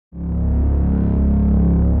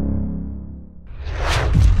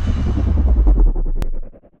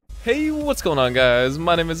Hey, what's going on, guys?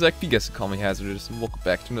 My name is Zach, you guys can call me Hazardous, and welcome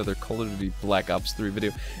back to another Call of Duty Black Ops 3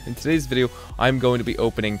 video. In today's video, I'm going to be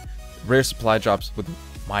opening rare supply drops with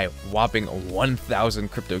my whopping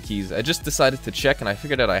 1,000 crypto keys. I just decided to check, and I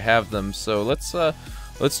figured out I have them, so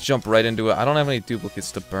let's jump right into it. I don't have any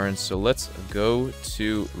duplicates to burn, so let's go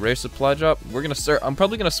to rare supply drop. We're gonna start. I'm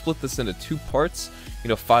probably gonna split this into two parts,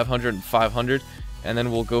 500 and 500, and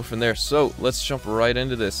then we'll go from there. So let's jump right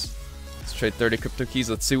into this. Let's trade 30 crypto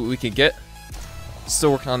keys. Let's see what we can get.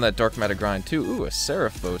 Still working on that dark matter grind too. Ooh, a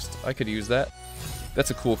Seraph boast. I could use that.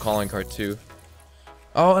 That's a cool calling card too.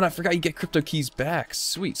 Oh, and I forgot you get crypto keys back.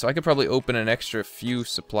 Sweet. So I could probably open an extra few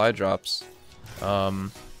supply drops,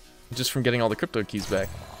 just from getting all the crypto keys back.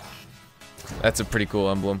 That's a pretty cool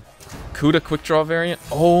emblem. Kuda quick draw variant.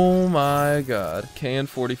 Oh my god.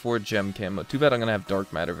 KN44 gem camo. Too bad I'm gonna have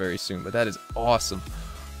dark matter very soon, but that is awesome.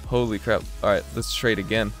 Holy crap. Alright, let's trade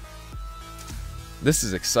again. This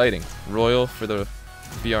is exciting. Royal for the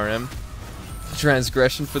BRM.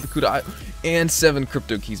 Transgression for the Kuda. And 7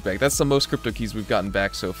 crypto keys back. That's the most crypto keys we've gotten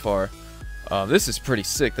back so far. This is pretty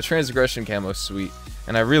sick. The Transgression camo is sweet.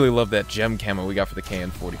 And I really love that gem camo we got for the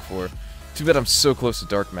KN44. Too bad I'm so close to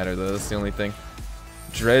dark matter though. That's the only thing.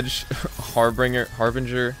 Dredge, Harbinger,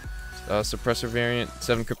 Suppressor variant.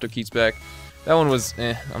 7 crypto keys back. That one was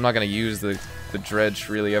I'm not going to use the Dredge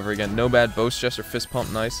really ever again. Nomad, Boast Jester, Fist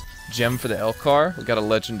Pump, nice. Gem for the Elcar. We got a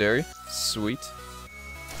legendary. Sweet.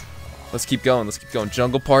 Let's keep going. Let's keep going.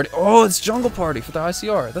 Jungle Party. Oh, it's Jungle Party for the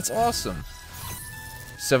ICR. That's awesome.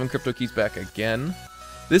 7 crypto keys back again.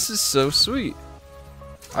 This is so sweet.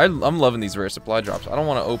 I'm loving these rare supply drops. I don't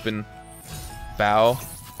want to open Bow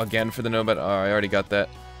again for the Nomad. Oh, I already got that.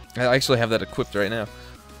 I actually have that equipped right now.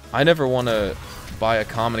 I never want to buy a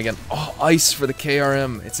common again. Oh, Ice for the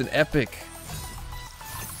KRM. It's an epic.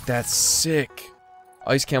 That's sick.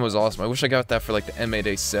 Ice camo is awesome. I wish I got that for like the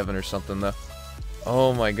M8A7 or something though.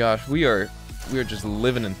 Oh my gosh, we are just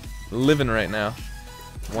living right now.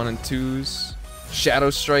 1 and 2s. Shadow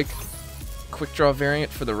Strike. Quick draw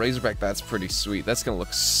variant for the Razorback. That's pretty sweet. That's gonna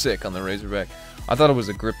look sick on the Razorback. I thought it was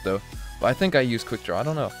a grip though, but I think I use quick draw. I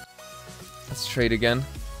don't know. Let's trade again.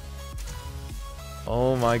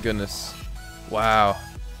 Oh my goodness. Wow.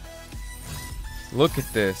 Look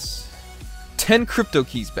at this. 10 crypto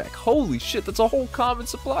keys back. Holy shit, that's a whole common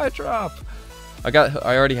supply drop. I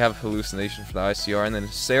already have Hallucination for the ICR, and then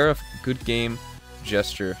Seraph, Good Game,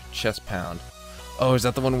 Gesture, Chest Pound. Oh, is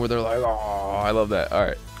that the one where they're like, oh, I love that.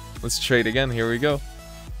 Alright, let's trade again. Here we go.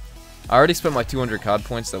 I already spent my 200 COD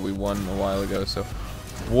points that we won a while ago, so.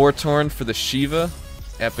 War Torn for the Shiva,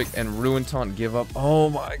 Epic, and Ruin Taunt Give Up.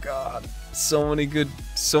 Oh my god. So many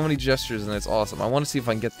gestures, and it's awesome. I want to see if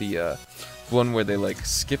I can get the one where they like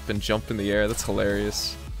skip and jump in the air. That's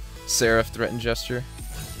hilarious. Seraph, Threaten Gesture.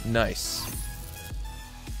 Nice.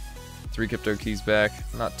 3 crypto keys back.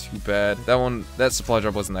 Not too bad. That supply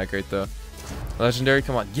drop wasn't that great though. Legendary,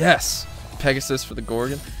 come on. Yes! Pegasus for the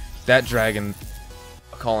Gorgon. That dragon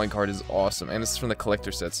calling card is awesome. And it's from the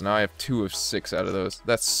collector set, so now I have 2 of 6 out of those.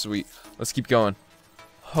 That's sweet. Let's keep going.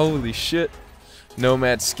 Holy shit.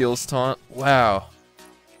 Nomad Skills Taunt. Wow.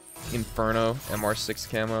 Inferno, MR6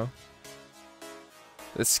 camo.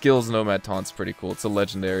 The Skills Nomad Taunt's pretty cool. It's a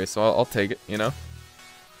legendary, so I'll take it,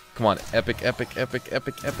 Come on, epic, epic, epic,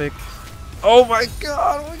 epic, epic. Oh my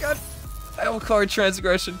god, we got Elcar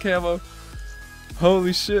Transgression camo.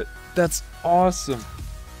 Holy shit, that's awesome.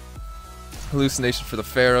 Hallucination for the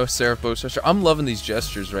Pharaoh, Seraph Bow Gesture. I'm loving these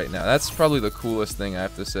gestures right now. That's probably the coolest thing I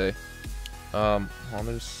have to say. Oh,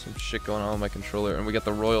 there's some shit going on with my controller, and we got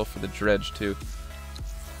the Royal for the Dredge too.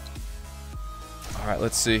 Alright,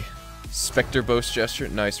 let's see. Spectre Boast Gesture,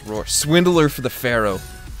 nice. Roar. Swindler for the Pharaoh.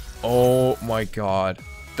 Oh my god.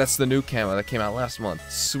 That's the new camo that came out last month.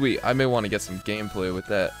 Sweet. I may want to get some gameplay with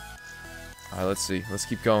that. Alright, let's see. Let's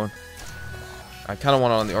keep going. I kind of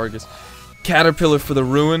want it on the Argus. Caterpillar for the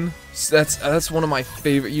Ruin. That's one of my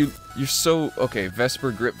favorite. You're so... Okay,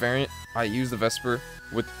 Vesper grip variant. I use the Vesper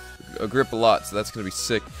with a grip a lot, so that's going to be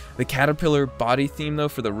sick. The Caterpillar body theme, though,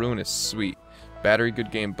 for the Ruin is sweet. Battery, Good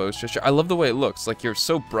Game, Boast Gesture. I love the way it looks. Like, you're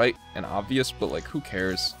so bright and obvious, but, like, who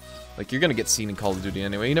cares? Like, you're gonna get seen in Call of Duty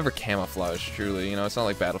anyway. You never camouflage, truly. It's not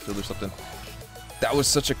like Battlefield or something. That was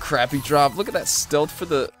such a crappy drop. Look at that stealth for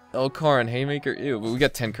the Elcar and Haymaker. Ew, but we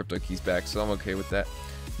got 10 crypto keys back, so I'm okay with that.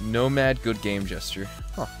 Nomad, Good Game Gesture.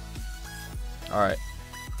 Huh. Alright.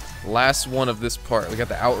 Last one of this part. We got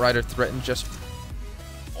the Outrider Threaten Gesture.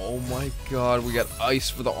 Oh my god, we got Ice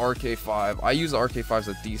for the RK5. I use the RK5s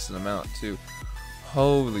a decent amount, too.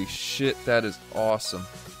 Holy shit, that is awesome.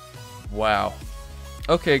 Wow.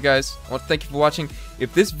 Okay, guys, I want to thank you for watching.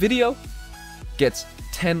 If this video gets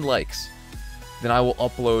 10 likes, then I will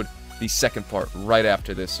upload the second part right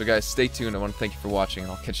after this. So guys, stay tuned. I want to thank you for watching,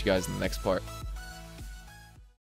 and I'll catch you guys in the next part.